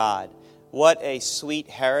God. What a sweet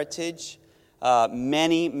heritage.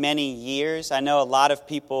 Many, many years. I know a lot of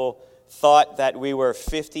people thought that we were a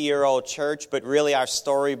 50-year-old church, but really our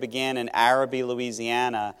story began in Arabi,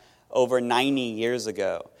 Louisiana over 90 years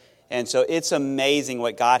ago. And so it's amazing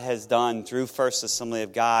what God has done through First Assembly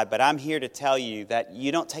of God. But I'm here to tell you that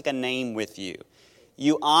you don't take a name with you.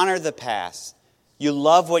 You honor the past. You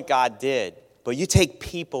love what God did, but you take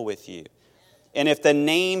people with you. And if the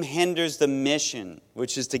name hinders the mission,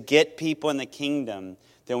 which is to get people in the kingdom,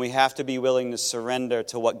 then we have to be willing to surrender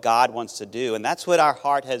to what God wants to do. And that's what our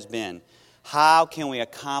heart has been. How can we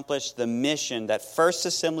accomplish the mission that First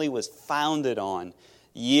Assembly was founded on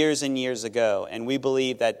years and years ago? And we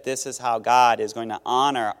believe that this is how God is going to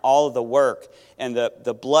honor all of the work and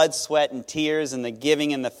the blood, sweat, and tears and the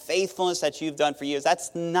giving and the faithfulness that you've done for years.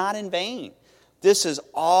 That's not in vain. This is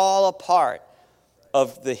all a part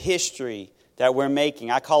of the history that we're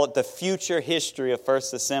making. I call it the future history of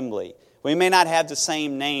First Assembly. We may not have the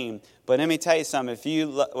same name, but let me tell you something.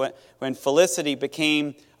 When Felicity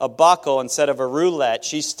became a buckle instead of a roulette,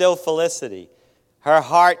 she's still Felicity. Her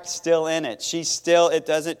heart's still in it. She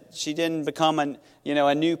didn't become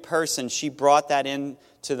a new person. She brought that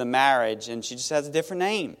into the marriage, and she just has a different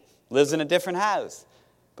name. Lives in a different house,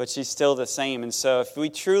 but she's still the same. And so if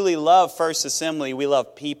we truly love First Assembly, we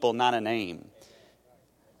love people, not a name.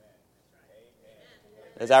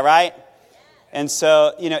 Is that right? And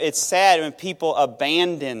so, it's sad when people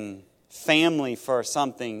abandon family for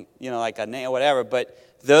something, like a name or whatever. But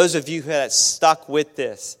those of you who have stuck with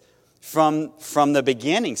this from the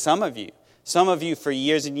beginning, some of you for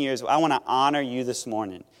years and years, I want to honor you this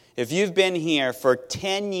morning. If you've been here for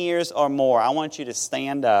 10 years or more, I want you to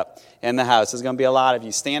stand up in the house. There's going to be a lot of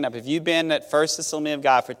you. Stand up. If you've been at First Assembly of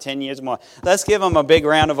God for 10 years or more, let's give them a big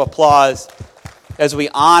round of applause as we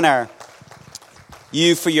honor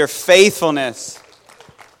you for your faithfulness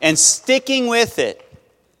and sticking with it.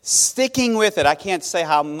 Sticking with it. I can't say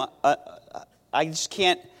how I just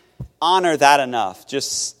can't honor that enough.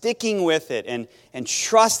 Just sticking with it and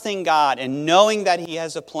trusting God and knowing that He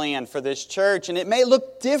has a plan for this church. And it may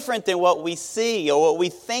look different than what we see or what we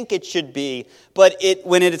think it should be, but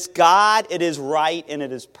when it is God, it is right and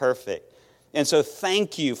it is perfect. And so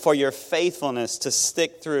thank you for your faithfulness to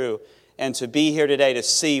stick through and to be here today to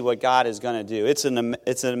see what God is going to do. It's an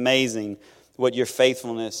amazing what your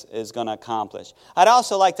faithfulness is going to accomplish. I'd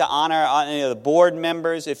also like to honor any of the board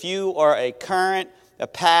members. If you are a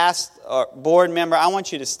past or board member, I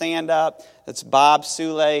want you to stand up. That's Bob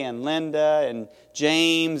Sule and Linda and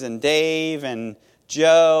James and Dave and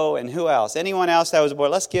Joe and who else? Anyone else that was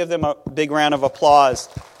aboard? Let's give them a big round of applause.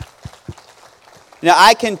 Now,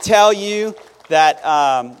 I can tell you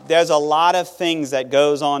that there's a lot of things that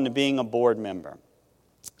goes on to being a board member.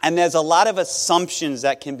 And there's a lot of assumptions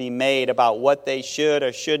that can be made about what they should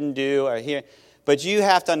or shouldn't do or hear. But you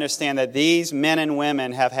have to understand that these men and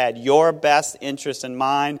women have had your best interest in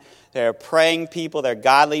mind. They're praying people. They're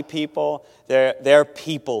godly people. They're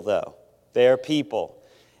people, though. They're people.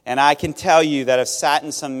 And I can tell you that I've sat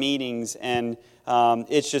in some meetings, and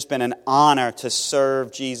it's just been an honor to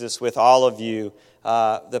serve Jesus with all of you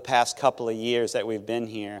the past couple of years that we've been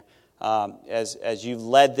here. As you've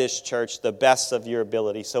led this church the best of your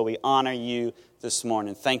ability. So we honor you this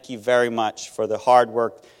morning. Thank you very much for the hard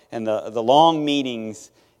work and the long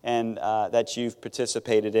meetings and that you've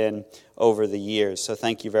participated in over the years. So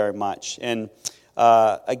thank you very much. And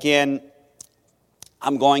again,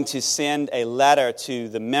 I'm going to send a letter to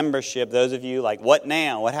the membership. Those of you like, what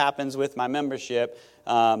now? What happens with my membership?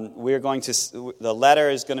 The letter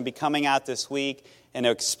is going to be coming out this week and to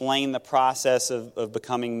explain the process of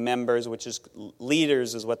becoming members, which is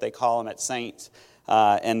leaders is what they call them at Saints.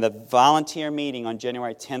 And the volunteer meeting on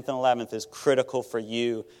January 10th and 11th is critical for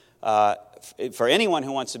you, for anyone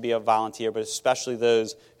who wants to be a volunteer, but especially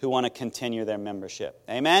those who want to continue their membership.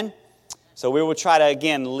 Amen? So we will try to,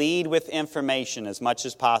 again, lead with information as much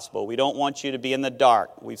as possible. We don't want you to be in the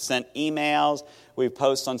dark. We've sent emails. We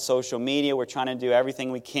post on social media. We're trying to do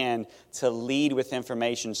everything we can to lead with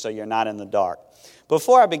information so you're not in the dark.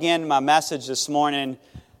 Before I begin my message this morning,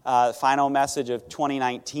 final message of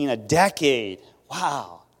 2019, a decade.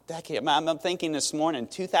 Wow, decade. I'm thinking this morning,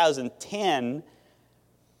 2010,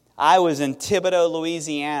 I was in Thibodaux,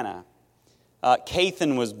 Louisiana.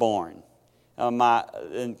 Cathan was born.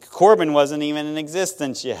 And Corbin wasn't even in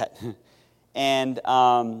existence yet. And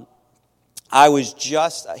I was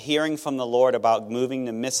just hearing from the Lord about moving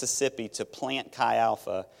to Mississippi to plant Chi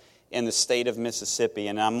Alpha in the state of Mississippi.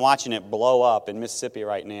 And I'm watching it blow up in Mississippi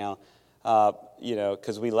right now,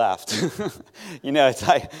 because we left. It's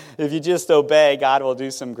like, if you just obey, God will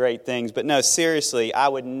do some great things. But no, seriously, I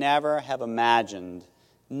would never have imagined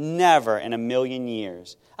Never in a million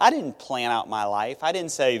years. I didn't plan out my life. I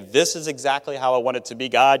didn't say, this is exactly how I want it to be,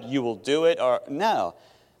 God, you will do it. Or no.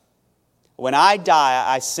 When I die,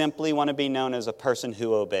 I simply want to be known as a person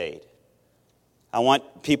who obeyed. I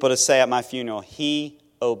want people to say at my funeral, he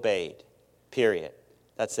obeyed. Period.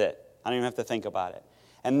 That's it. I don't even have to think about it.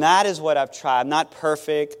 And that is what I've tried. I'm not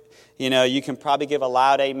perfect. You can probably give a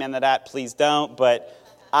loud amen to that. Please don't. But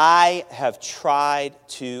I have tried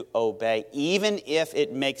to obey, even if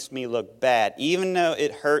it makes me look bad, even though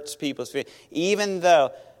it hurts people's feelings, even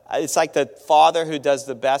though it's like the father who does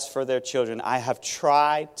the best for their children. I have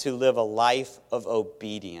tried to live a life of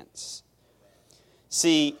obedience.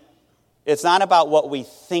 See, it's not about what we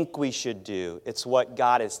think we should do. It's what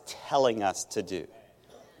God is telling us to do.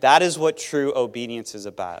 That is what true obedience is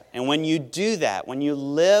about. And when you do that, when you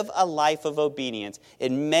live a life of obedience,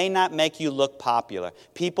 it may not make you look popular.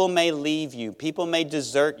 People may leave you. People may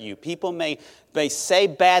desert you. People may say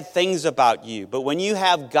bad things about you. But when you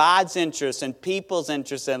have God's interests and people's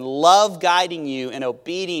interests and love guiding you in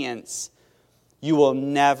obedience, you will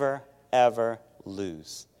never, ever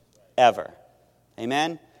lose. Ever.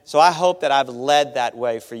 Amen? So I hope that I've led that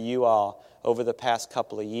way for you all over the past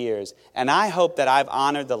couple of years. And I hope that I've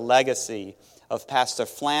honored the legacy of Pastor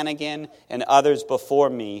Flanagan and others before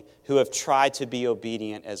me who have tried to be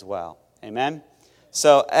obedient as well. Amen?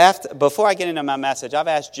 So before I get into my message, I've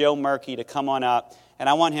asked Joe Murkey to come on up, and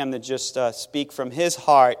I want him to just speak from his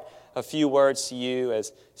heart a few words to you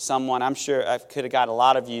as someone. I'm sure I could have got a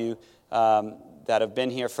lot of you that have been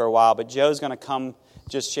here for a while, but Joe's going to come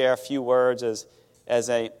just share a few words as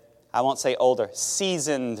a, I won't say older,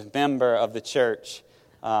 seasoned member of the church.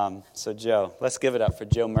 So Joe, let's give it up for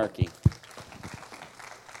Joe Murkey.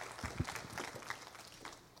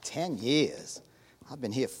 10 years. I've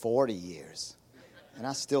been here 40 years, and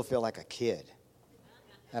I still feel like a kid.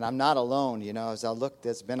 And I'm not alone, as I look,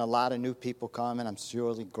 there's been a lot of new people coming. I'm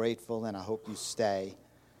surely grateful, and I hope you stay.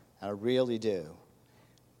 I really do.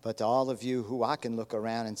 But to all of you who I can look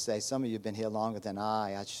around and say, some of you have been here longer than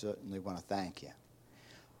I certainly want to thank you.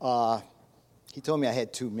 He told me I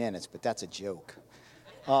had 2 minutes, but that's a joke.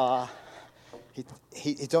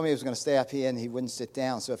 He told me he was going to stay up here and he wouldn't sit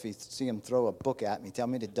down, so if you see him throw a book at me, tell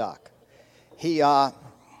me to duck. It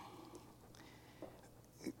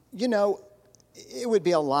would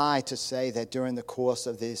be a lie to say that during the course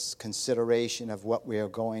of this consideration of what we are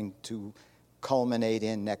going to culminate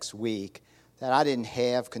in next week, that I didn't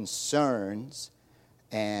have concerns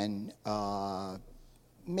and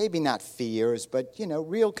maybe not fears, but,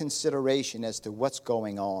 real consideration as to what's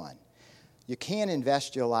going on. You can't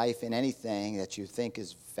invest your life in anything that you think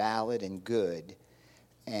is valid and good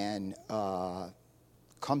and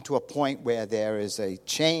come to a point where there is a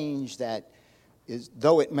change that is,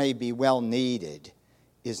 though it may be well needed,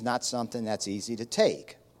 is not something that's easy to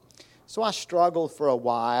take. So I struggled for a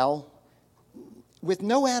while with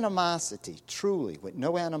no animosity, truly, with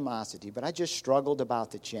no animosity, but I just struggled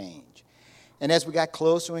about the change. And as we got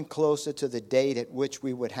closer and closer to the date at which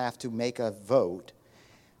we would have to make a vote,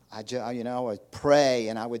 I would pray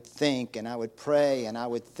and I would think and I would pray and I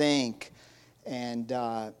would think. And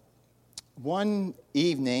one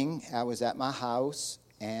evening I was at my house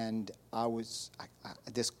and I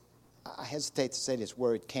hesitate to say this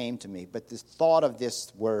word came to me, but the thought of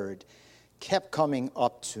this word kept coming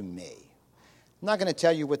up to me. I'm not going to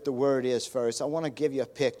tell you what the word is first. I want to give you a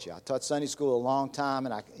picture. I taught Sunday school a long time,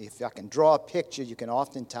 and if I can draw a picture, you can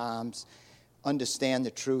oftentimes understand the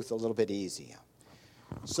truth a little bit easier.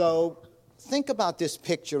 So think about this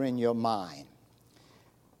picture in your mind.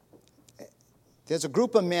 There's a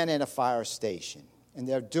group of men at a fire station, and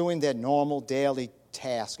they're doing their normal daily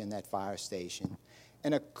task in that fire station.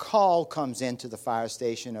 And a call comes into the fire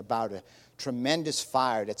station about a tremendous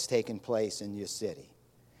fire that's taken place in your city.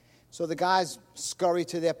 So the guys scurry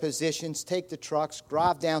to their positions, take the trucks,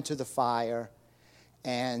 drive down to the fire,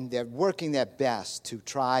 and they're working their best to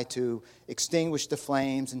try to extinguish the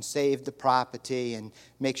flames and save the property and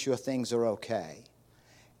make sure things are okay.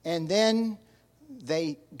 And then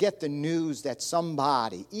they get the news that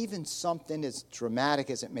somebody, even something as dramatic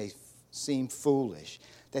as it may seem foolish,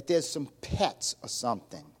 that there's some pets or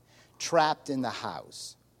something trapped in the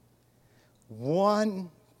house. One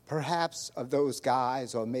perhaps of those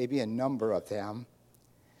guys, or maybe a number of them,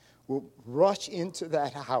 will rush into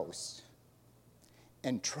that house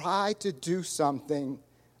and try to do something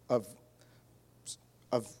of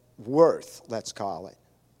worth, let's call it,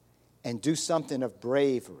 and do something of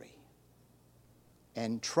bravery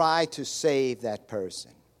and try to save that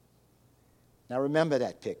person. Now remember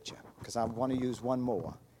that picture, because I want to use one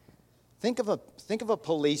more. Think of a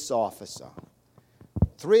police officer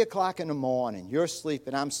 3 o'clock in the morning, you're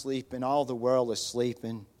sleeping, I'm sleeping, all the world is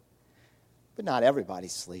sleeping, but not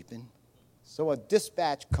everybody's sleeping. So a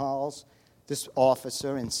dispatch calls this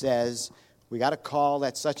officer and says, we got a call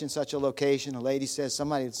at such and such a location. A lady says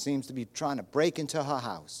somebody seems to be trying to break into her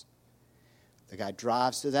house. The guy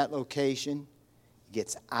drives to that location,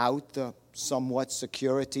 gets out the somewhat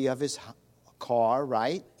security of his car,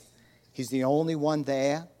 right? He's the only one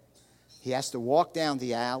there. He has to walk down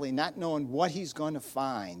the alley, not knowing what he's going to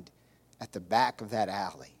find at the back of that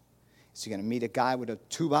alley. Is he going to meet a guy with a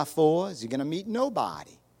 2x4? Is he going to meet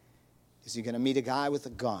nobody? Is he going to meet a guy with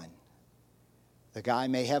a gun? The guy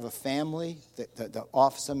may have a family. The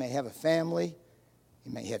officer may have a family.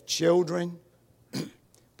 He may have children.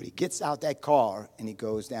 But he gets out that car and he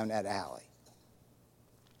goes down that alley.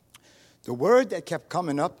 The word that kept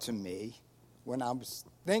coming up to me when I was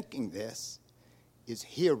thinking this is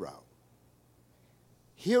hero.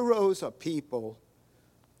 Heroes are people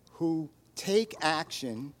who take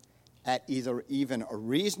action at either even a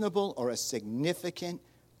reasonable or a significant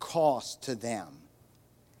cost to them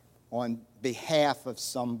on behalf of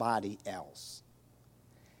somebody else.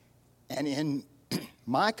 And in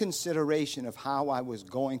my consideration of how I was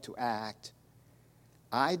going to act,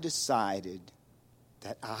 I decided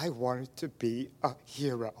that I wanted to be a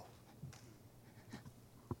hero.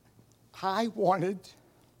 I wanted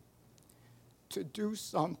to do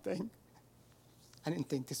something. I didn't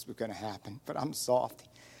think this was going to happen, but I'm softy.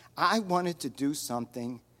 I wanted to do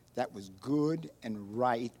something that was good and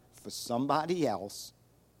right for somebody else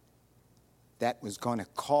that was going to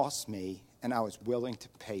cost me and I was willing to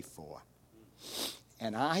pay for.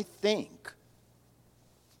 And I think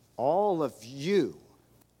all of you,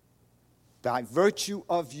 by virtue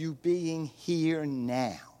of you being here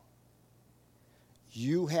now,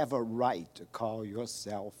 you have a right to call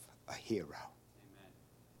yourself a hero. Amen.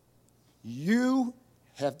 You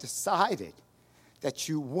have decided that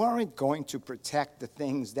you weren't going to protect the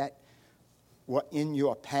things that were in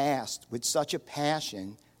your past with such a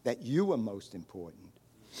passion that you were most important.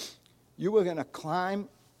 You were going to climb,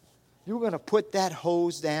 you were going to put that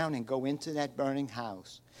hose down and go into that burning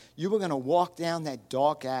house. You were going to walk down that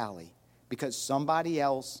dark alley because somebody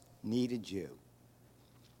else needed you.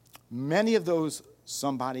 Many of those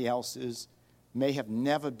somebody else's may have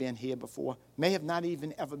never been here before, may have not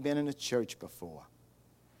even ever been in a church before.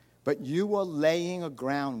 But you were laying a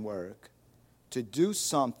groundwork to do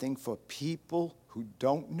something for people who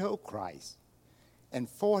don't know Christ. And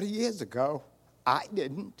 40 years ago, I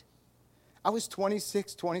didn't. I was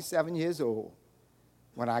 26, 27 years old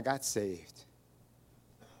when I got saved.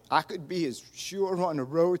 I could be as sure on the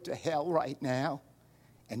road to hell right now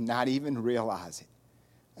and not even realize it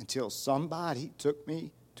until somebody took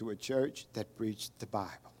me to a church that preached the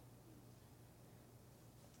Bible.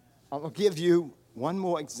 I'll give you one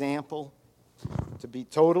more example to be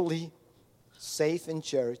totally safe in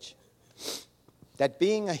church. That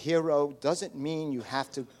being a hero doesn't mean you have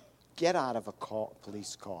to get out of a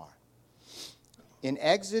police car. In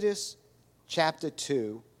Exodus chapter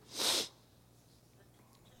 2,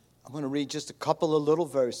 I'm going to read just a couple of little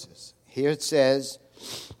verses. Here it says,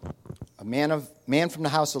 a man from the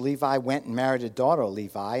house of Levi went and married a daughter of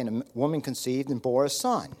Levi, and a woman conceived and bore a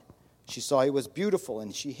son. She saw he was beautiful,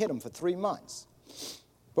 and she hid him for 3 months.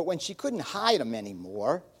 But when she couldn't hide him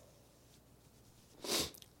anymore,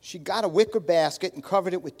 she got a wicker basket and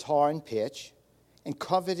covered it with tar and pitch, and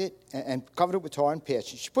covered it with tar and pitch.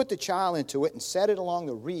 She put the child into it and set it along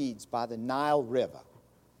the reeds by the Nile River.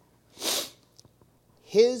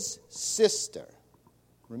 His sister,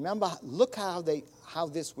 remember, look how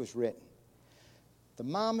this was written. The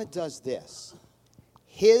mama does this.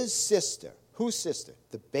 His sister, whose sister?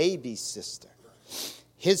 The baby's sister.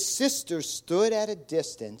 His sister stood at a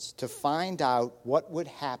distance to find out what would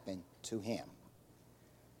happen to him.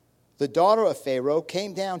 The daughter of Pharaoh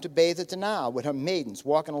came down to bathe at the Nile with her maidens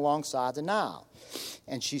walking alongside the Nile.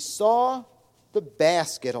 And she saw the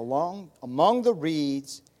basket among the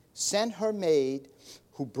reeds, sent her maid,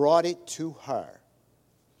 who brought it to her.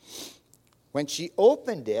 When she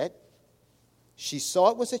opened it, she saw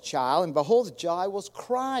it was a child, and behold, the child was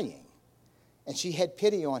crying. And she had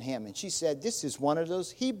pity on him, and she said, this is one of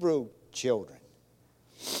those Hebrew children.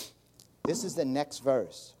 This is the next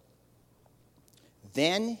verse.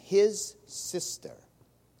 Then his sister,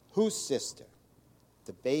 whose sister?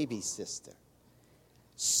 The baby's sister,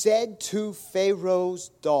 said to Pharaoh's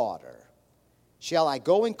daughter, shall I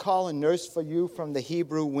go and call a nurse for you from the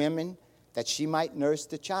Hebrew women, that she might nurse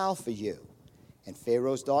the child for you? And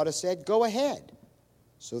Pharaoh's daughter said, go ahead.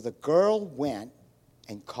 So the girl went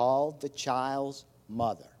and called the child's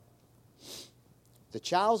mother. The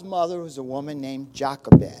child's mother was a woman named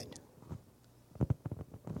Jochebed,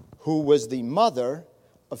 who was the mother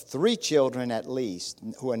of 3 children at least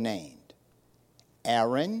who are named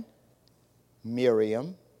Aaron,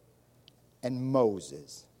 Miriam, and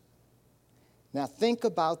Moses. Now think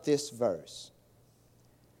about this verse.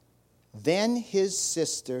 Then his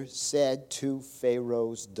sister said to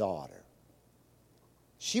Pharaoh's daughter.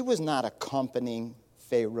 She was not accompanying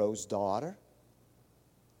Pharaoh's daughter.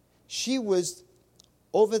 She was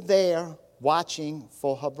over there watching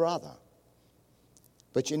for her brother.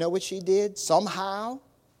 But you know what she did? Somehow,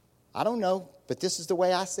 I don't know, but this is the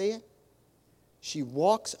way I see it. She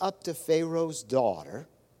walks up to Pharaoh's daughter,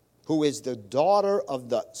 who is the daughter of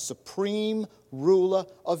the supreme ruler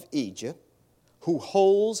of Egypt, who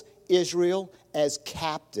holds Israel as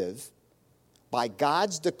captive by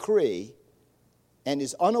God's decree, and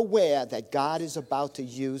is unaware that God is about to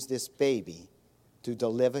use this baby to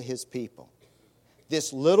deliver his people.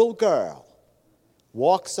 This little girl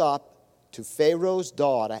walks up to Pharaoh's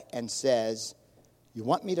daughter and says, "You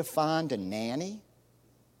want me to find a nanny?"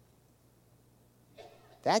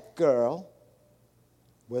 That girl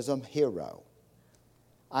was a hero.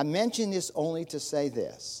 I mention this only to say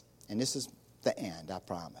this, and this is the end, I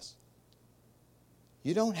promise.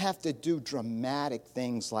 You don't have to do dramatic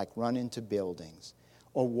things like run into buildings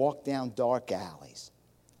or walk down dark alleys.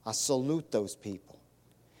 I salute those people.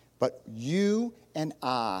 But you and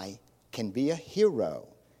I can be a hero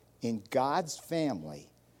in God's family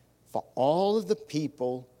for all of the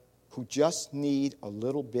people who just need a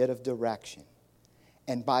little bit of direction.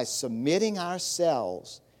 And by submitting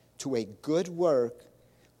ourselves to a good work,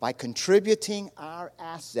 by contributing our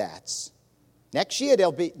assets, next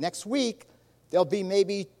week, there'll be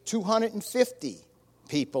maybe 250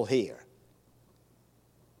 people here.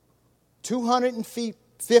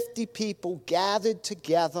 250 people gathered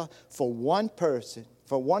together for one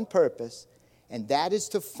purpose, and that is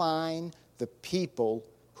to find the people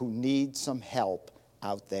who need some help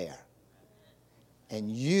out there.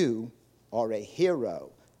 And you are a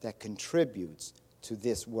hero that contributes to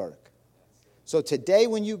this work. So today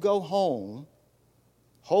when you go home,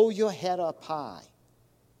 hold your head up high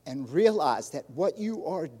and realize that what you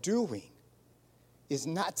are doing is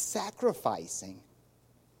not sacrificing,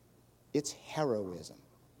 it's heroism.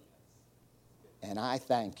 And I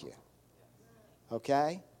thank you.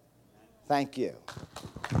 Okay? Thank you.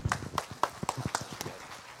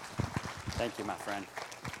 Thank you, my friend.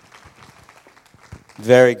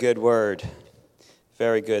 Very good word.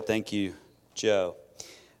 Very good. Thank you, Joe.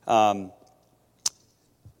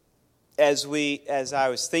 As I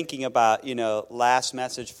was thinking about, last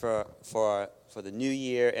message for the new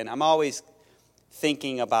year, and I'm always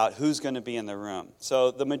thinking about who's going to be in the room.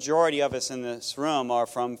 So the majority of us in this room are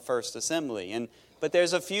from First Assembly, but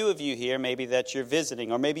there's a few of you here maybe that you're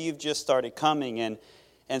visiting, or maybe you've just started coming,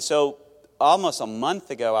 and so almost a month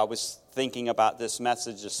ago I was thinking about this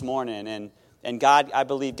message this morning, and God, I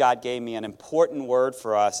believe God gave me an important word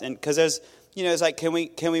for us, and because there's, it's like, can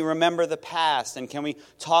we remember the past, and can we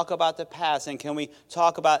talk about the past, and can we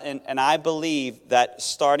talk about, and I believe that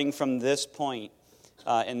starting from this point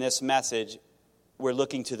in this message, we're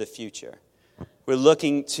looking to the future. We're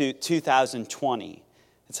looking to 2020.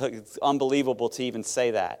 It's unbelievable to even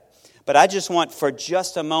say that. But I just want for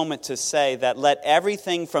just a moment to say that let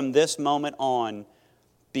everything from this moment on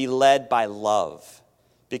be led by love.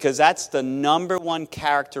 Because that's the number one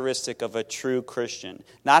characteristic of a true Christian.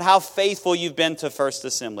 Not how faithful you've been to First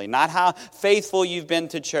Assembly. Not how faithful you've been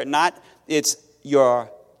to church. It's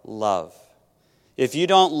your love. If you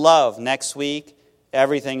don't love next week,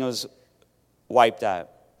 everything was wiped out.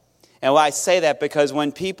 And I say that because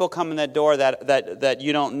when people come in the door that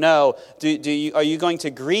you don't know, are you going to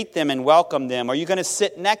greet them and welcome them? Are you going to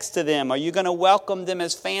sit next to them? Are you going to welcome them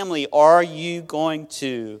as family? Or are you going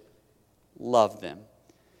to love them?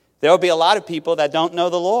 There will be a lot of people that don't know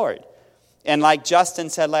the Lord. And like Justin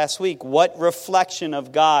said last week, what reflection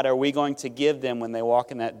of God are we going to give them when they walk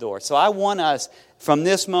in that door? So I want us, from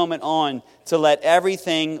this moment on, to let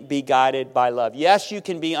everything be guided by love. Yes, you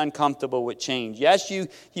can be uncomfortable with change. Yes, you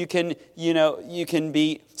can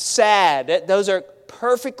be sad. Those are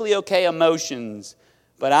perfectly okay emotions.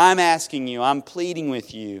 But I'm asking you, I'm pleading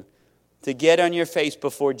with you, to get on your face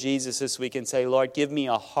before Jesus this week and say, Lord, give me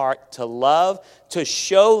a heart to love, to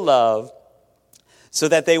show love, so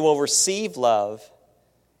that they will receive love,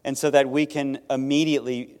 and so that we can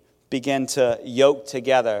immediately begin to yoke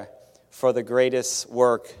together for the greatest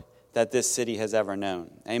work that this city has ever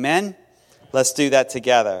known. Amen? Let's do that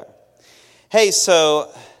together. Hey,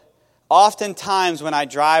 so oftentimes when I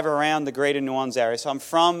drive around the greater New Orleans area, so I'm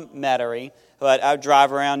from Metairie, but I would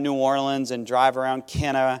drive around New Orleans and drive around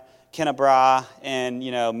Kennebra and,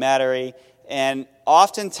 Metairie. And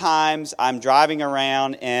oftentimes I'm driving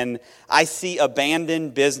around and I see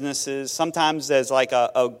abandoned businesses. Sometimes there's like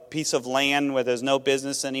a piece of land where there's no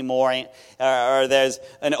business anymore, or there's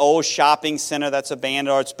an old shopping center that's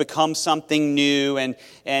abandoned, or it's become something new. And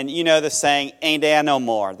the saying, ain't there no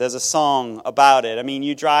more. There's a song about it. I mean,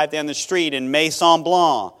 you drive down the street in Maison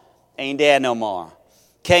Blanc, ain't there no more.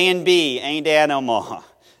 K&B, ain't there no more.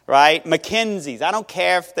 Right? Mackenzie's. I don't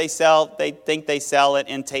care if they think they sell it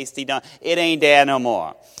in Tasty Done. It ain't there no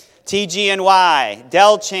more. TG&Y,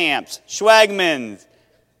 Del Champs, Schwegmans,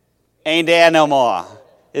 ain't there no more.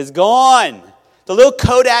 It's gone. The little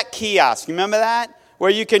Kodak kiosk, you remember that?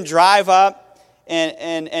 Where you can drive up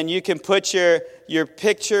and you can put your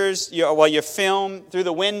pictures, your film through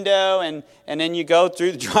the window, and then you go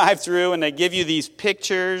through the drive-through and they give you these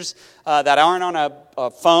pictures that aren't on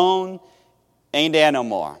a phone. Ain't there no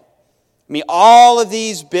more. I mean, all of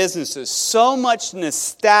these businesses, so much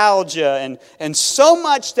nostalgia and so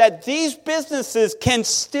much that these businesses can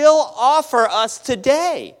still offer us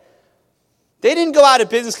today. They didn't go out of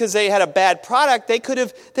business because they had a bad product. They could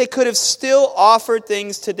have still offered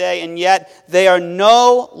things today, and yet they are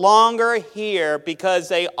no longer here because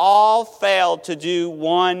they all failed to do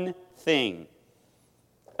one thing: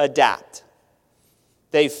 adapt.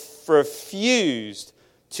 They refused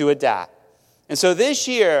to adapt. And so this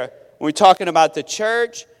year, when we're talking about the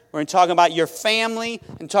church, we're talking about your family,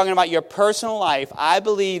 and talking about your personal life, I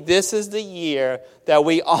believe this is the year that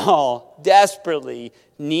we all desperately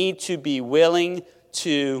need to be willing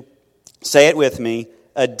to, say it with me,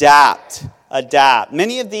 adapt. Adapt.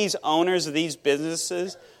 Many of these owners of these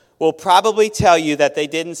businesses will probably tell you that they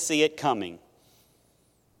didn't see it coming.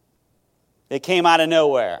 It came out of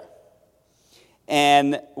nowhere.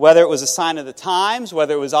 And whether it was a sign of the times,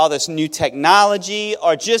 whether it was all this new technology,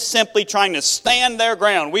 or just simply trying to stand their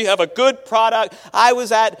ground. We have a good product. I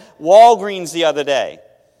was at Walgreens the other day.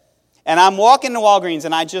 And I'm walking to Walgreens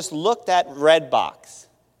and I just looked at Redbox.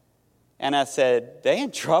 And I said, they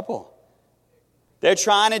in trouble. They're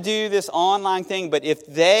trying to do this online thing, but if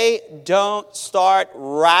they don't start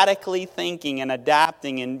radically thinking and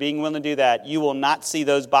adapting and being willing to do that, you will not see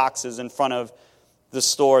those boxes in front of the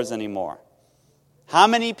stores anymore. How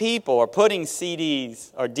many people are putting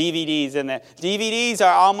CDs or DVDs in there? DVDs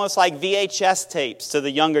are almost like VHS tapes to the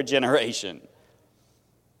younger generation.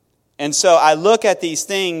 And so I look at these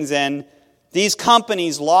things, and these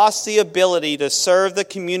companies lost the ability to serve the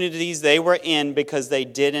communities they were in because they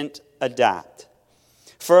didn't adapt.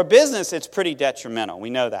 For a business, it's pretty detrimental. We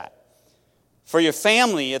know that. For your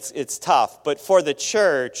family, it's tough. But for the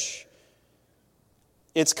church,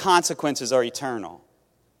 its consequences are eternal.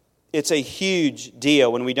 It's a huge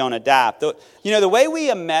deal when we don't adapt. The way we,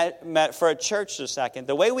 for a church for a second,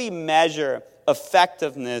 the way we measure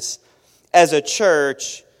effectiveness as a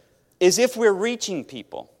church is if we're reaching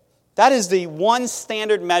people. That is the one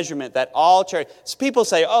standard measurement that all churches... People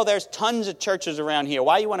say, there's tons of churches around here.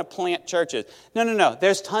 Why do you want to plant churches? No.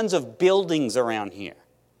 There's tons of buildings around here.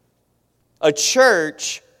 A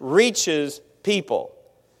church reaches people.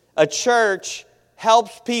 A church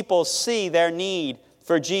helps people see their need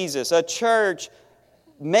for Jesus. A church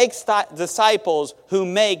makes disciples who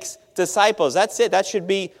makes disciples. That's it. That should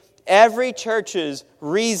be every church's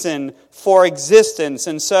reason for existence.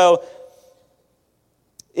 And so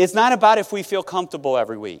it's not about if we feel comfortable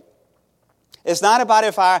every week. It's not about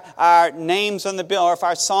if our name's on the bill or if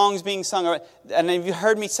our song's being sung. And you've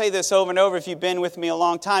heard me say this over and over if you've been with me a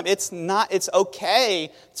long time. It's okay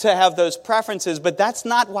to have those preferences, but that's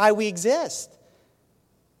not why we exist.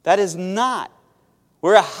 That is not.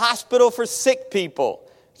 We're a hospital for sick people.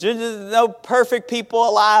 There's no perfect people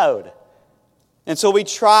allowed. And so we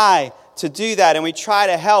try to do that, and we try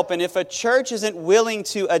to help. And if a church isn't willing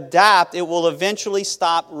to adapt, it will eventually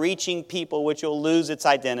stop reaching people, which will lose its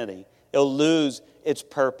identity. It'll lose its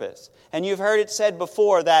purpose. And you've heard it said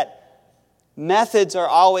before that methods are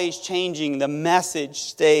always changing. The message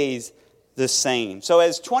stays the same. So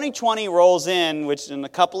as 2020 rolls in, which is in a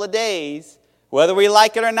couple of days, whether we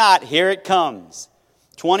like it or not, here it comes.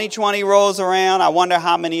 2020 rolls around. I wonder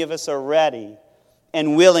how many of us are ready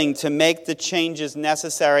and willing to make the changes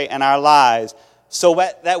necessary in our lives so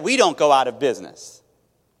that we don't go out of business.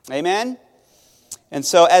 Amen? And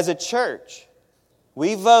so as a church,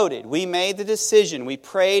 we voted, we made the decision, we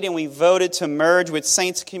prayed and we voted to merge with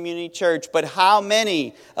Saints Community Church. But how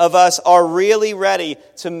many of us are really ready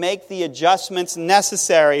to make the adjustments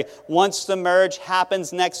necessary once the merge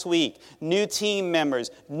happens next week? New team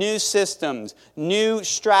members, new systems, new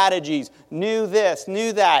strategies, new this,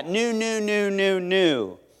 new that,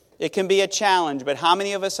 new. It can be a challenge, but how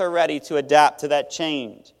many of us are ready to adapt to that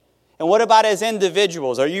change? And what about as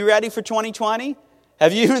individuals? Are you ready for 2020?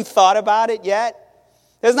 Have you even thought about it yet?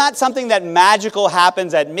 There's not something that magical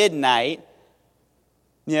happens at midnight,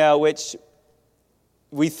 which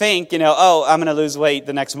we think, oh, I'm going to lose weight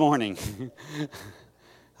the next morning.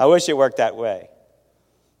 I wish it worked that way.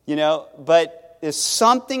 But there's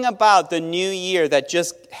something about the new year that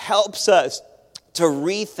just helps us to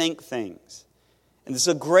rethink things. And this is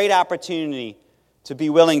a great opportunity to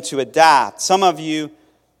be willing to adapt. Some of you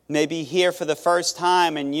may be here for the first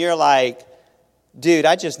time and you're like, dude,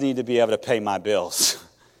 I just need to be able to pay my bills.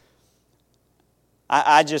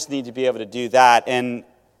 I just need to be able to do that. And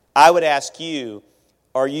I would ask you,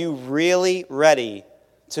 are you really ready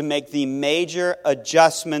to make the major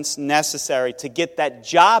adjustments necessary to get that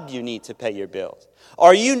job you need to pay your bills?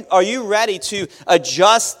 Are you ready to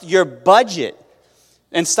adjust your budget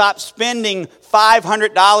and stop spending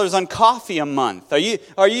 $500 on coffee a month? Are you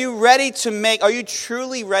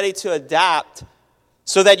truly ready to adapt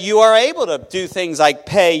so that you are able to do things like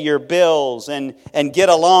pay your bills and get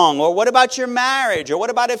along? Or what about your marriage? Or what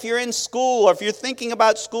about if you're in school, or if you're thinking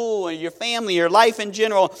about school and your family, your life in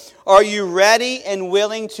general? Are you ready and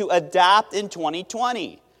willing to adapt in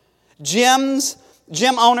 2020? Gym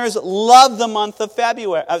owners love the month of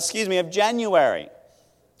January.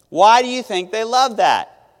 Why do you think they love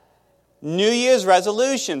that? New Year's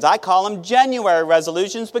resolutions. I call them January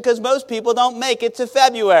resolutions because most people don't make it to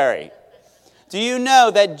February. Do you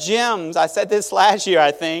know that gyms, I said this last year,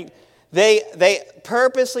 I think, they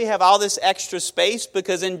purposely have all this extra space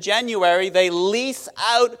because in January they lease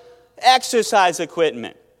out exercise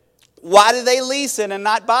equipment. Why do they lease it and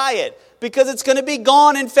not buy it? Because it's going to be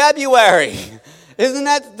gone in February. Isn't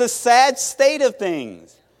that the sad state of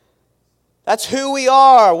things? That's who we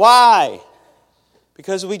are. Why?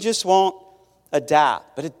 Because we just won't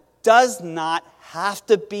adapt. But it does not have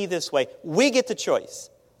to be this way. We get the choice.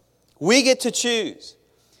 We get to choose.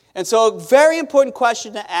 And so a very important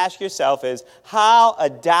question to ask yourself is, how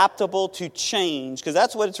adaptable to change, because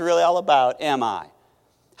that's what it's really all about, am I?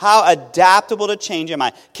 How adaptable to change am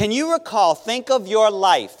I? Can you recall, think of your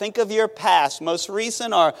life, think of your past, most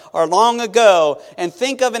recent or long ago, and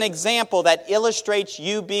think of an example that illustrates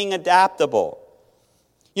you being adaptable.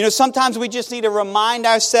 Sometimes we just need to remind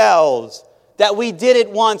ourselves that we did it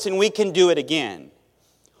once and we can do it again.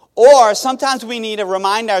 Or sometimes we need to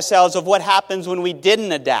remind ourselves of what happens when we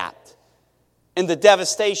didn't adapt and the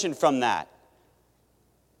devastation from that.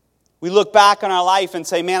 We look back on our life and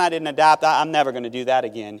say, man, I didn't adapt. I'm never going to do that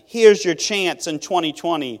again. Here's your chance in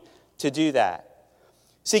 2020 to do that.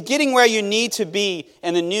 See, getting where you need to be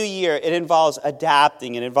in the new year, it involves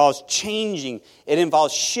adapting. It involves changing. It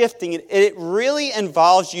involves shifting. It really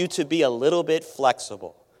involves you to be a little bit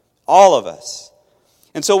flexible. All of us.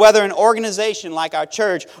 And so whether an organization like our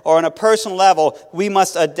church or on a personal level, we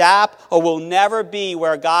must adapt or we'll never be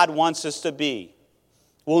where God wants us to be.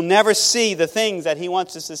 We'll never see the things that He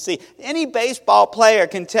wants us to see. Any baseball player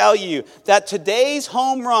can tell you that today's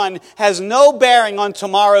home run has no bearing on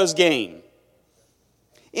tomorrow's game.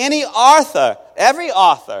 Every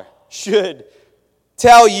author should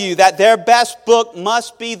tell you that their best book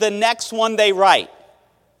must be the next one they write.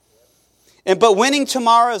 But winning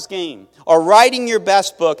tomorrow's game or writing your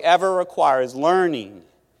best book ever requires learning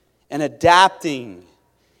and adapting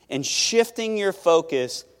and shifting your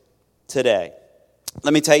focus today.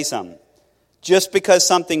 Let me tell you something. Just because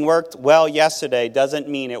something worked well yesterday doesn't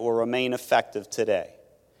mean it will remain effective today.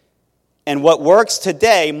 And what works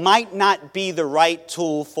today might not be the right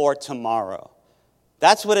tool for tomorrow.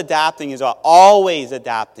 That's what adapting is about. Always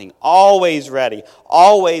adapting, always ready,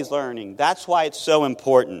 always learning. That's why it's so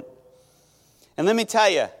important. And let me tell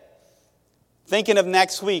you, thinking of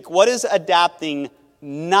next week, what does adapting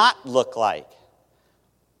not look like?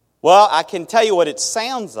 Well, I can tell you what it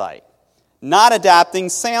sounds like. Not adapting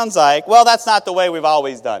sounds like, well, that's not the way we've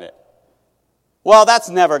always done it. Well, that's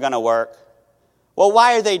never going to work. Well,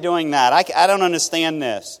 why are they doing that? I don't understand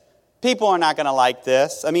this. People are not going to like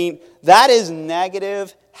this. I mean, that is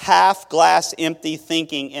negative, half-glass empty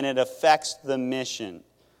thinking, and it affects the mission.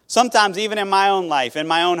 Sometimes even in my own life, in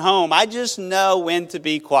my own home, I just know when to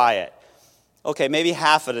be quiet. Okay, maybe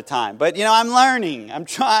half of the time. But, I'm learning. I'm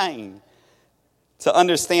trying to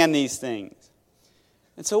understand these things.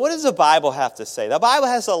 And so what does the Bible have to say? The Bible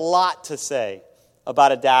has a lot to say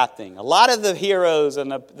about adapting. A lot of the heroes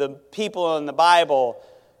and the people in the Bible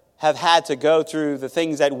have had to go through the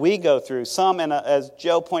things that we go through. Some, as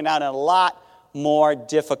Joe pointed out, in a lot more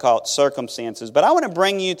difficult circumstances. But I want to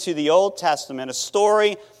bring you to the Old Testament, a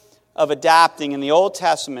story of adapting in the Old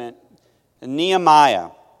Testament, in Nehemiah.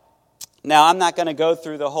 Now, I'm not going to go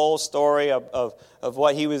through the whole story of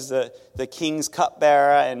what he was the king's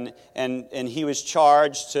cupbearer, and he was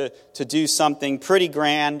charged to do something pretty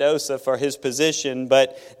grandiose for his position.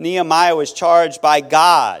 But Nehemiah was charged by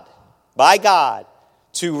God,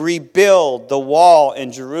 to rebuild the wall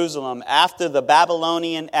in Jerusalem after the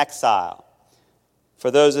Babylonian exile.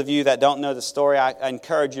 For those of you that don't know the story, I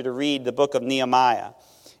encourage you to read the book of Nehemiah.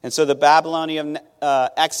 And so the Babylonian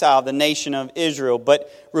exile of the nation of Israel.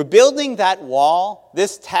 But rebuilding that wall,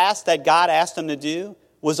 this task that God asked them to do,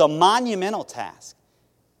 was a monumental task.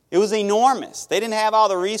 It was enormous. They didn't have all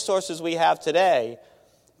the resources we have today.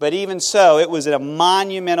 But even so, it was a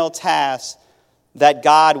monumental task that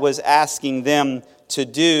God was asking them to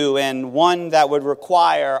do, and one that would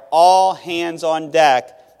require all hands on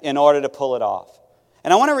deck in order to pull it off.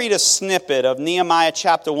 And I want to read a snippet of Nehemiah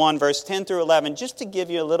chapter 1, verse 10 through 11, just to give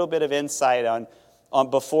you a little bit of insight on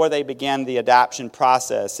before they began the adoption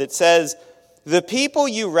process. It says, "The people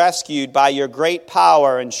you rescued by your great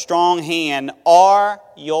power and strong hand are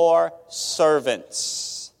your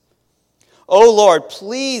servants. O Lord,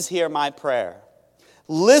 please hear my prayer.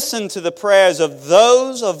 Listen to the prayers of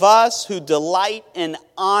those of us who delight in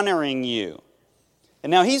honoring you." And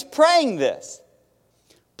now he's praying this.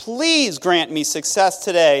 "Please grant me success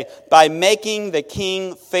today by making the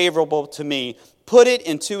king favorable to me. Put it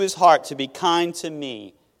into his heart to be kind to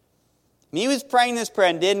me." And he was praying this prayer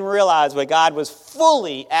and didn't realize what God was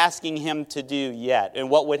fully asking him to do yet, and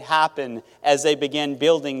what would happen as they began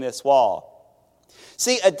building this wall.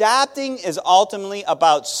 See, adapting is ultimately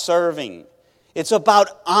about serving. It's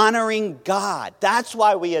about honoring God. That's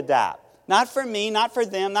why we adapt. Not for me, not for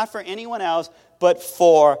them, not for anyone else, but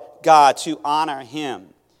for God, to honor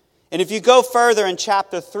him. And if you go further in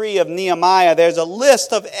chapter 3 of Nehemiah, there's a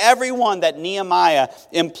list of everyone that Nehemiah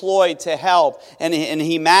employed to help, and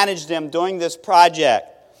he managed them during this project.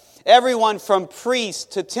 Everyone from priests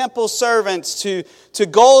to temple servants to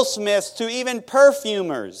goldsmiths to even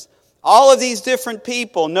perfumers. All of these different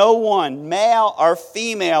people, no one, male or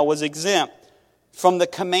female, was exempt from the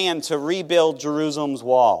command to rebuild Jerusalem's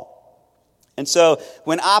wall. And so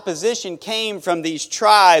when opposition came from these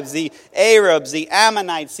tribes, the Arabs, the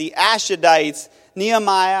Ammonites, the Ashdodites,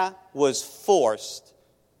 Nehemiah was forced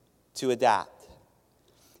to adapt.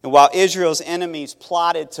 And while Israel's enemies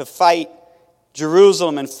plotted to fight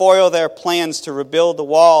Jerusalem and foil their plans to rebuild the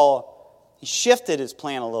wall, he shifted his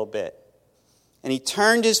plan a little bit. And he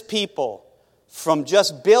turned his people from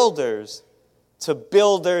just builders to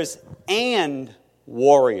builders and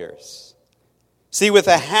warriors. See, with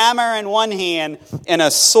a hammer in one hand and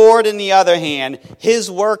a sword in the other hand,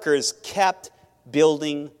 his workers kept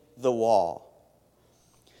building the wall.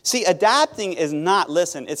 See, adapting is not,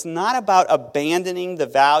 listen, it's not about abandoning the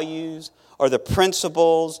values or the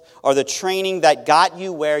principles or the training that got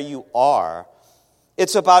you where you are.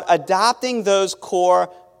 It's about adopting those core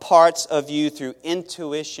parts of you through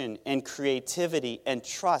intuition and creativity and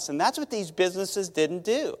trust. And that's what these businesses didn't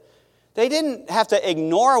do. They didn't have to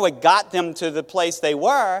ignore what got them to the place they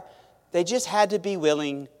were. They just had to be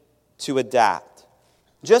willing to adapt.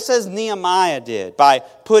 Just as Nehemiah did by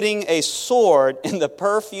putting a sword in the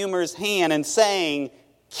perfumer's hand and saying,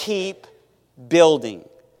 "Keep building.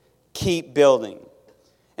 Keep building."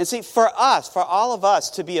 And see, for us, for all of us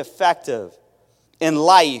to be effective in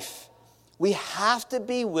life, we have to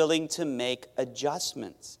be willing to make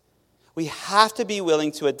adjustments. We have to be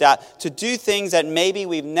willing to adapt, to do things that maybe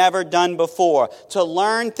we've never done before, to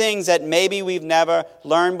learn things that maybe we've never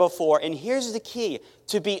learned before. And here's the key,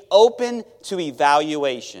 to be open to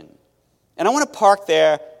evaluation. And I want to park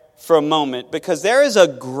there for a moment because there is a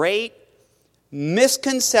great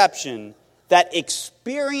misconception that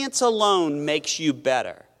experience alone makes you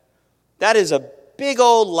better. That is a big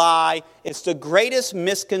old lie. It's the greatest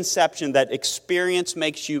misconception that experience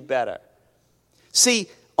makes you better. See,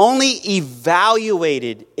 only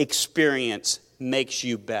evaluated experience makes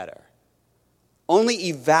you better. Only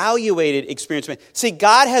evaluated experience. See,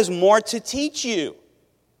 God has more to teach you.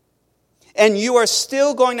 And you are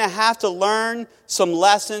still going to have to learn some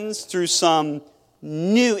lessons through some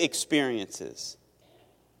new experiences.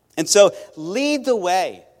 And so lead the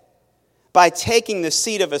way by taking the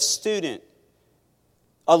seat of a student,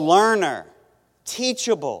 a learner,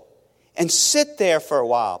 teachable, and sit there for a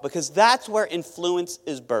while, because that's where influence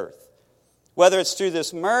is birthed. Whether it's through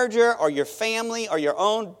this merger or your family or your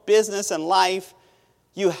own business and life,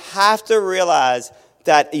 you have to realize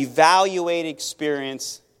that evaluated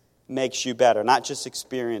experience makes you better, not just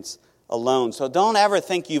experience alone. So don't ever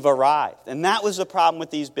think you've arrived. And that was the problem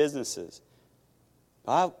with these businesses.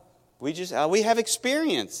 We have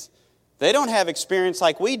experience. They don't have experience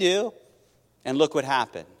like we do. And look what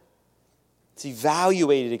happened. It's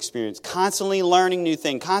evaluated experience, constantly learning new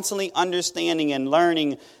things, constantly understanding and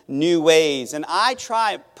learning new ways. And I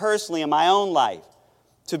try personally in my own life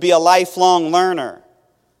to be a lifelong learner.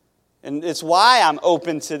 And it's why I'm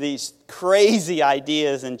open to these crazy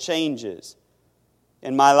ideas and changes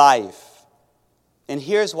in my life. And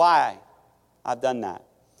here's why I've done that.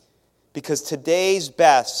 Because today's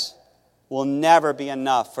best will never be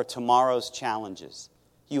enough for tomorrow's challenges.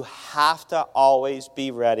 You have to always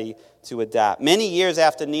be ready to adapt. Many years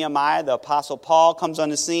after Nehemiah, the Apostle Paul comes on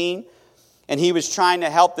the scene, and he was trying to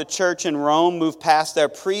help the church in Rome move past their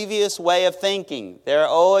previous way of thinking, their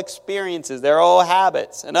old experiences, their old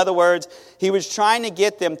habits. In other words, he was trying to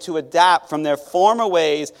get them to adapt from their former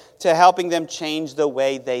ways to helping them change the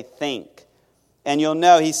way they think. And you'll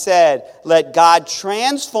know, he said, let God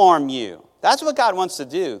transform you. That's what God wants to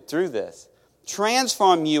do through this.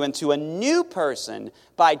 Transform you into a new person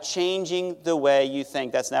by changing the way you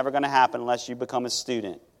think. That's never going to happen unless you become a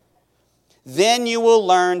student. Then you will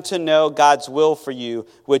learn to know God's will for you,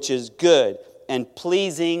 which is good and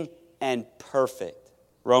pleasing and perfect.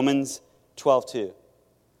 Romans 12:2.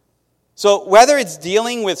 So whether it's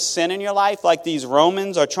dealing with sin in your life, like these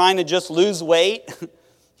Romans, or trying to just lose weight,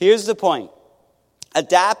 here's the point.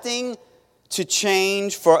 Adapting to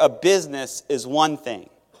change for a business is one thing.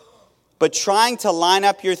 But trying to line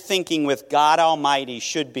up your thinking with God Almighty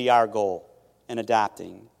should be our goal in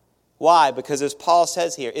adapting. Why? Because as Paul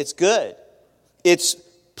says here, it's good, it's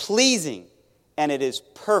pleasing, and it is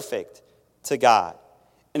perfect to God.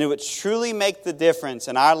 And it would truly make the difference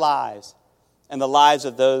in our lives and the lives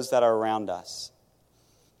of those that are around us.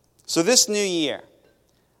 So this new year,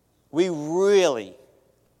 we really,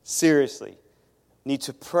 seriously need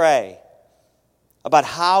to pray about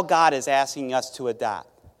how God is asking us to adapt.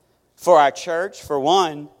 For our church, for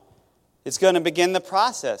one, it's going to begin the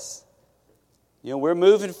process. We're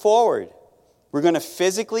moving forward. We're going to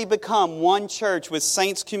physically become one church with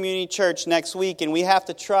Saints Community Church next week, and we have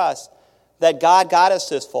to trust that God got us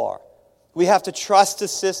this far. We have to trust the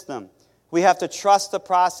system. We have to trust the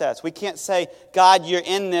process. We can't say, God, you're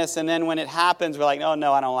in this, and then when it happens, we're like, oh,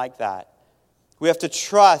 no, I don't like that. We have to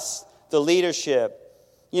trust the leadership.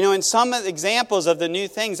 In some examples of the new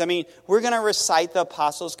things, we're going to recite the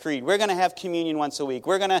Apostles' Creed. We're going to have communion once a week.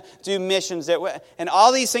 We're going to do missions. And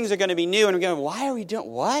all these things are going to be new. And we're going, why are we doing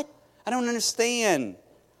what? I don't understand.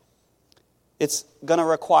 It's going to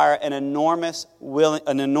require an enormous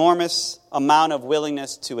amount of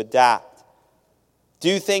willingness to adapt.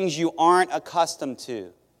 Do things you aren't accustomed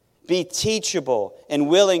to. Be teachable and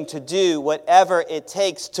willing to do whatever it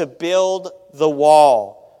takes to build the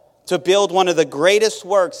wall. To build one of the greatest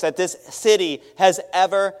works that this city has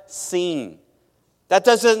ever seen. That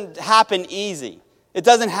doesn't happen easy. It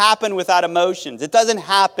doesn't happen without emotions. It doesn't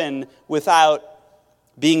happen without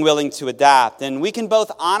being willing to adapt. And we can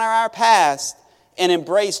both honor our past and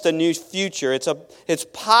embrace the new future. It's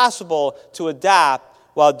possible to adapt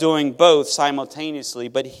while doing both simultaneously.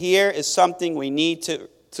 But here is something we need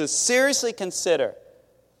to seriously consider,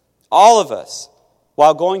 all of us,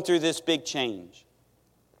 while going through this big change.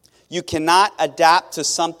 You cannot adapt to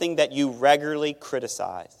something that you regularly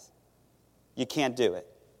criticize. You can't do it.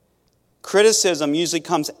 Criticism usually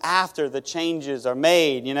comes after the changes are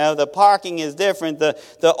made. The parking is different.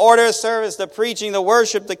 The order of service, the preaching, the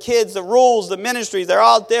worship, the kids, the rules, the ministries, they're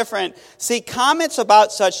all different. See, comments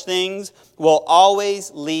about such things will always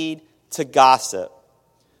lead to gossip.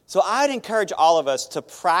 So I would encourage all of us to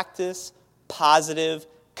practice positive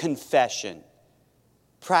confession.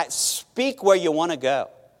 Speak where you want to go.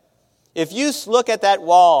 If you look at that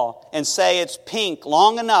wall and say it's pink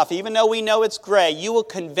long enough, even though we know it's gray, you will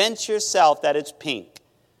convince yourself that it's pink.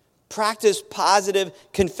 Practice positive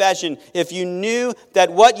confession. If you knew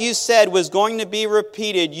that what you said was going to be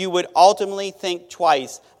repeated, you would ultimately think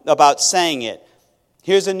twice about saying it.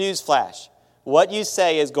 Here's a news flash. What you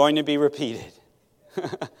say is going to be repeated.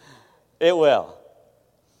 It will.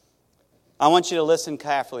 I want you to listen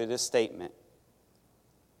carefully to this statement.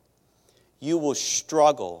 You will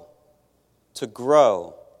struggle to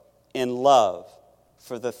grow in love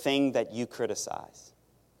for the thing that you criticize.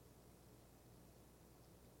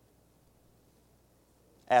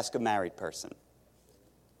 Ask a married person.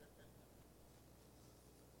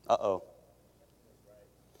 Uh-oh.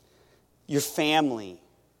 Your family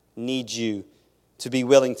needs you to be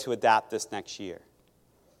willing to adapt this next year.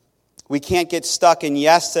 We can't get stuck in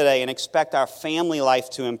yesterday and expect our family life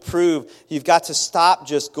to improve. You've got to stop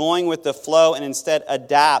just going with the flow and instead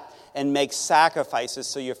adapt and make sacrifices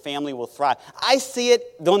so your family will thrive. I see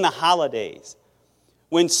it during the holidays.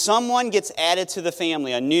 When someone gets added to the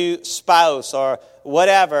family, a new spouse or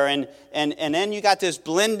whatever, and then you got this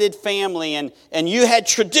blended family, and you had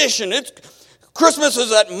tradition. Christmas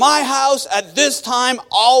is at my house at this time,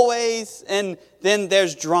 always, and then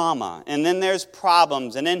there's drama, and then there's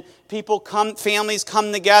problems, and then families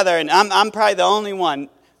come together, and I'm probably the only one,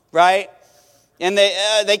 right? And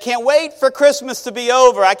they can't wait for Christmas to be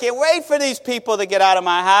over. I can't wait for these people to get out of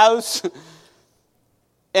my house.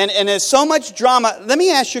 And there's so much drama. Let me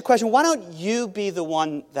ask you a question. Why don't you be the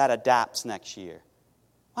one that adapts next year?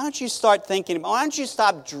 Why don't you start thinking, why don't you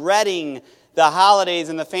stop dreading the holidays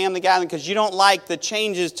and the family gathering because you don't like the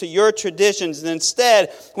changes to your traditions, and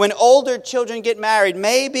instead, when older children get married,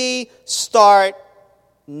 maybe start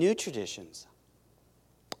new traditions.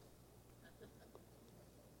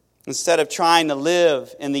 Instead of trying to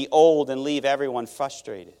live in the old and leave everyone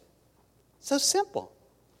frustrated. So simple.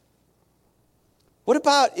 What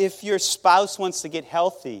about if your spouse wants to get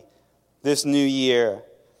healthy this new year?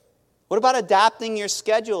 What about adapting your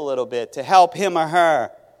schedule a little bit to help him or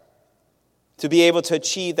her to be able to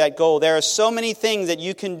achieve that goal? There are so many things that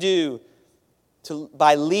you can do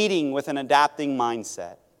by leading with an adapting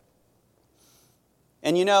mindset.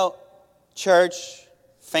 And you know, church,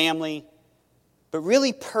 family, but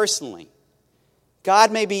really personally,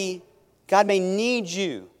 God may need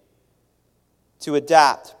you to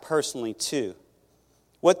adapt personally too.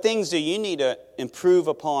 What things do you need to improve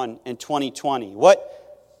upon in 2020? What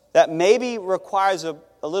that maybe requires a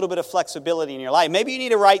little bit of flexibility in your life. Maybe you need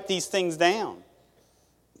to write these things down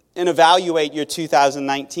and evaluate your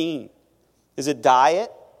 2019. Is it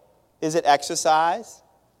diet? Is it exercise?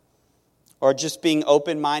 Or just being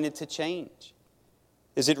open-minded to change?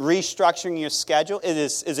 Is it restructuring your schedule?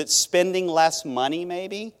 Is it spending less money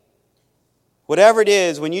maybe? Whatever it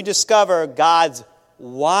is, when you discover God's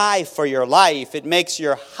why for your life, it makes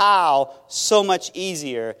your how so much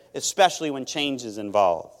easier, especially when change is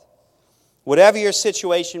involved. Whatever your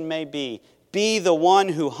situation may be the one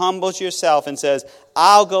who humbles yourself and says,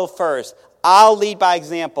 I'll go first. I'll lead by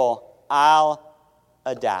example. I'll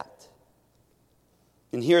adapt.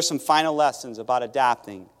 And here are some final lessons about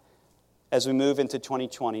adapting as we move into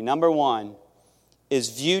 2020. Number one is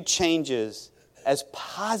view changes as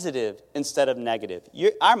positive instead of negative.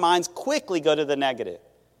 Our minds quickly go to the negative.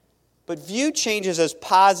 But view changes as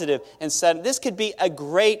positive instead. This could be a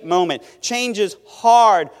great moment. Change is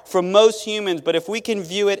hard for most humans, but if we can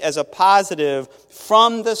view it as a positive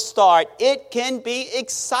from the start, it can be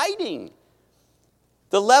exciting.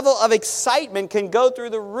 The level of excitement can go through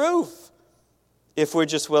the roof if we're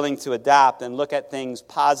just willing to adapt and look at things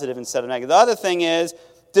positive instead of negative. The other thing is,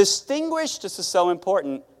 distinguish, this is so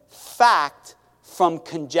important, fact from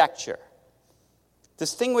conjecture.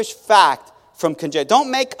 Distinguish fact from conjecture.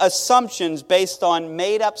 Don't make assumptions based on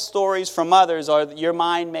made-up stories from others or your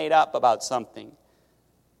mind made up about something.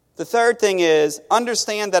 The third thing is,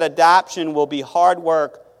 understand that adaptation will be hard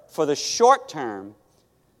work for the short term,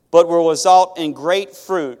 but will result in great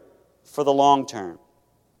fruit for the long term.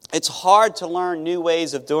 It's hard to learn new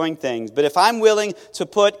ways of doing things, but if I'm willing to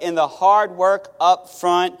put in the hard work up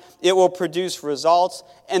front, it will produce results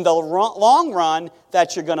in the long run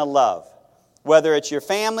that you're going to love, whether it's your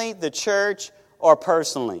family, the church, or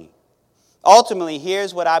personally. Ultimately,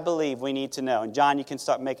 here's what I believe we need to know. And John, you can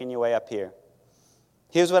start making your way up here.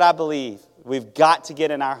 Here's what I believe we've got to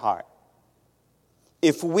get in our heart.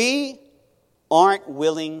 If we aren't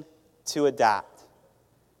willing to adapt,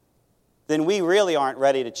 then we really aren't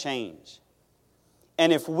ready to change.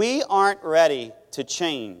 And if we aren't ready to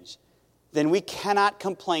change, then we cannot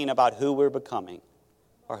complain about who we're becoming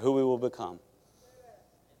or who we will become.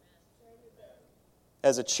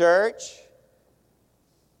 As a church,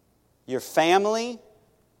 your family,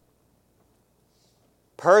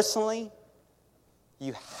 personally,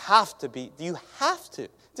 you have to.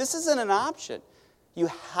 This isn't an option. You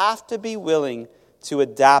have to be willing to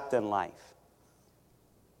adapt in life.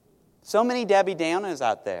 So many Debbie Downers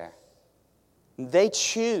out there, they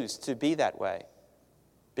choose to be that way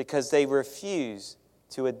because they refuse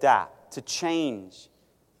to adapt, to change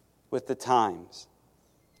with the times.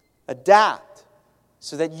 Adapt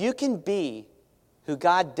so that you can be who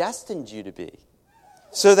God destined you to be,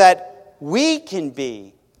 so that we can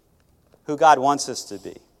be who God wants us to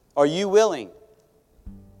be. Are you willing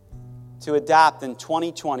to adapt in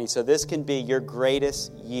 2020 so this can be your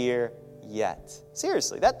greatest year yet?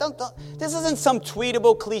 Seriously, this isn't some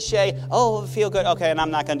tweetable cliche, oh, feel good, okay, and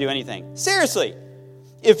I'm not going to do anything. Seriously,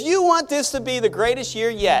 if you want this to be the greatest year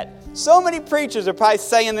yet, so many preachers are probably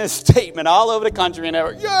saying this statement all over the country and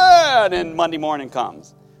then Monday morning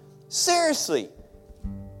comes. Seriously,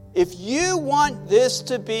 If you want this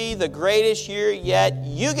to be the greatest year yet,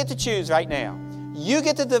 you get to choose right now. You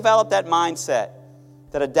get to develop that mindset,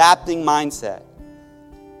 that adapting mindset.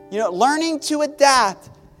 Learning to adapt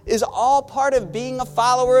is all part of being a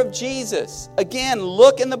follower of Jesus. Again,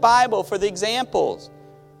 look in the Bible for the examples.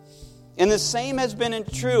 And the same has been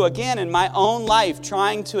true, again, in my own life,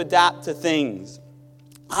 trying to adapt to things.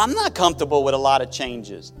 I'm not comfortable with a lot of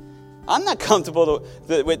changes. I'm not comfortable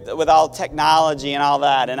with all technology and all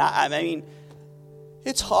that. And I mean,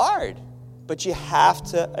 it's hard, but you have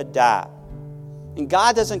to adapt. And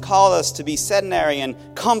God doesn't call us to be sedentary and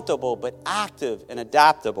comfortable, but active and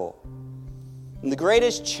adaptable. And the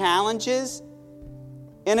greatest challenges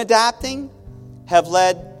in adapting have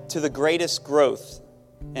led to the greatest growth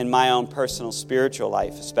in my own personal spiritual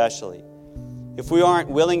life, especially. If we aren't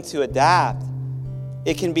willing to adapt,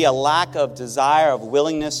 it can be a lack of desire, of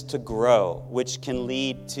willingness to grow, which can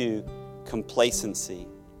lead to complacency.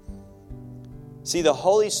 See, the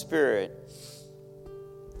Holy Spirit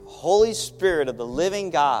of the living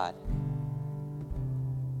God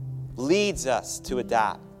leads us to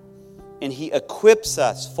adapt, and He equips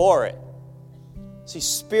us for it. See,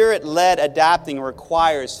 Spirit-led adapting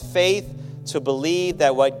requires faith to believe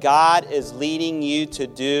that what God is leading you to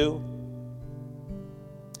do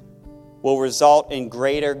will result in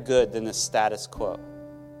greater good than the status quo,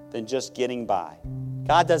 than just getting by.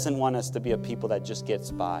 God doesn't want us to be a people that just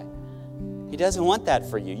gets by. He doesn't want that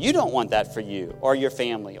for you. You don't want that for you or your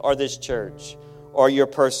family or this church or your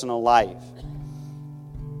personal life.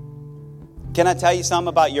 Can I tell you something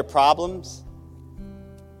about your problems?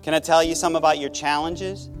 Can I tell you something about your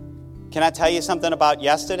challenges? Can I tell you something about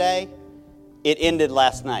yesterday? It ended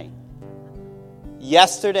last night.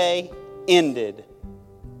 Yesterday ended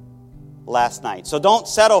last night. So don't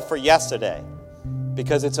settle for yesterday,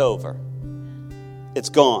 because it's over. It's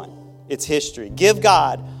gone. It's history. Give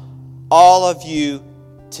God all of you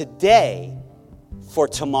today for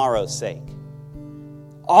tomorrow's sake.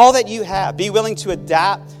 All that you have. Be willing to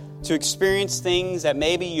adapt, to experience things that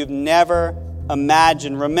maybe you've never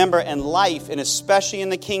imagined. Remember, in life, and especially in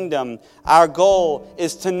the kingdom, our goal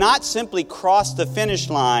is to not simply cross the finish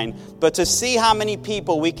line, but to see how many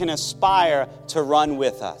people we can aspire to run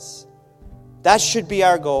with us. That should be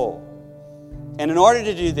our goal. And in order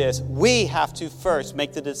to do this, we have to first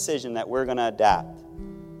make the decision that we're going to adapt.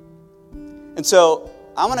 And so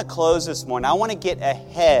I want to close this morning. I want to get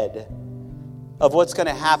ahead of what's going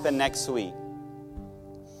to happen next week.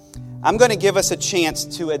 I'm going to give us a chance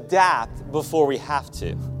to adapt before we have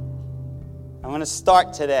to. I'm going to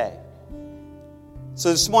start today.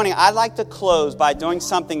 So this morning, I'd like to close by doing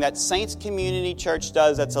something that Saints Community Church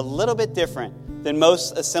does that's a little bit different than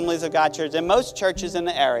most Assemblies of God churches and most churches in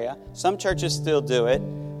the area. Some churches still do it.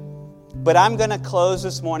 But I'm going to close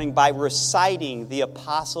this morning by reciting the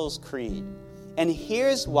Apostles' Creed. And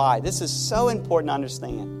here's why. This is so important to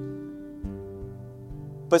understand.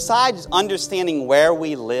 Besides understanding where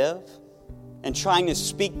we live and trying to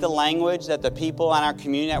speak the language that the people in our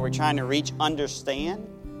community that we're trying to reach understand,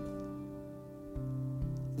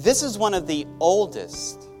 this is one of the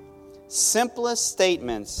oldest, simplest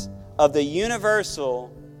statements of the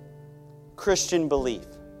universal Christian belief.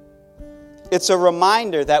 It's a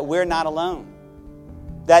reminder that we're not alone.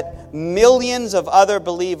 That millions of other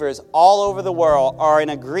believers all over the world are in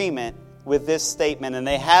agreement with this statement, and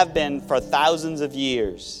they have been for thousands of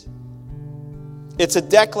years. It's a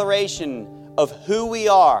declaration of who we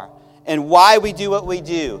are and why we do what we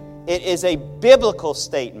do. It is a biblical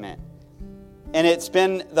statement, and it's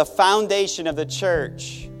been the foundation of the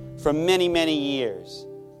church for many, many years.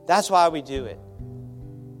 That's why we do it.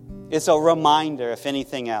 It's a reminder, if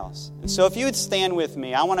anything else. And so if you would stand with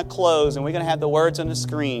me, I want to close, and we're going to have the words on the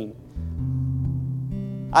screen.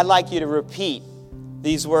 I'd like you to repeat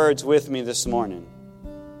these words with me this morning.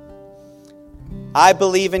 I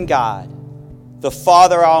believe in God, the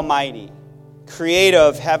Father Almighty, creator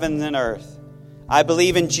of heaven and earth. I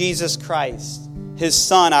believe in Jesus Christ, His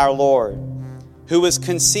Son, our Lord, who was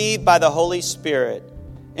conceived by the Holy Spirit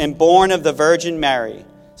and born of the Virgin Mary,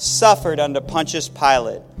 suffered under Pontius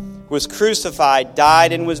Pilate, was crucified,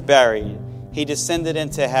 died, and was buried. He descended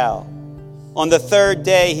into hell. On the third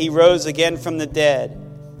day, He rose again from the dead.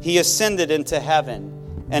 He ascended into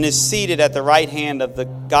heaven and is seated at the right hand of the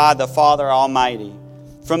God, the Father Almighty.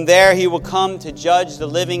 From there, He will come to judge the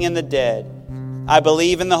living and the dead. I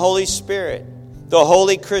believe in the Holy Spirit, the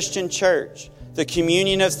holy Christian church, the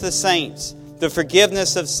communion of the saints, the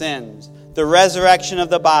forgiveness of sins, the resurrection of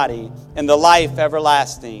the body, and the life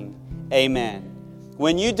everlasting. Amen.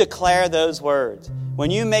 When you declare those words, when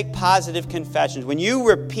you make positive confessions, when you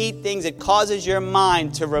repeat things, it causes your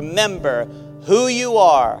mind to remember who you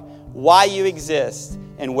are, why you exist,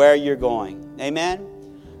 and where you're going. Amen?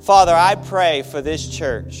 Father, I pray for this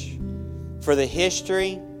church, for the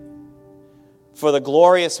history, for the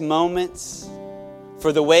glorious moments,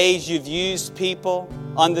 for the ways you've used people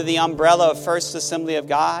under the umbrella of First Assembly of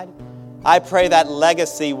God. I pray that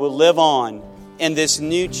legacy will live on in this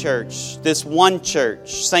new church, this one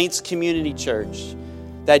church, Saints Community Church,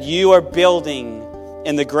 that you are building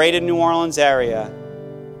in the greater New Orleans area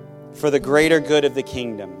for the greater good of the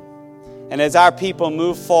kingdom. And as our people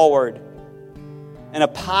move forward in a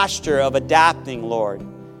posture of adapting, Lord,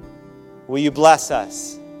 will you bless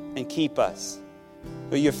us and keep us?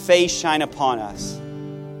 Will your face shine upon us?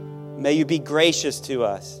 May you be gracious to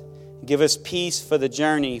us. Give us peace for the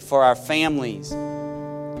journey, for our families,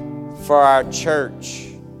 for our church,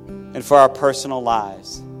 and for our personal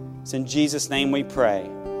lives. It's in Jesus' name we pray.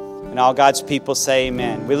 And all God's people say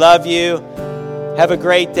amen. We love you. Have a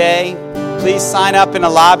great day. Please sign up in the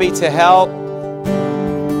lobby to help.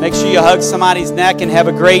 Make sure you hug somebody's neck and have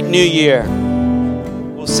a great new year.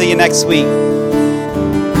 We'll see you next week.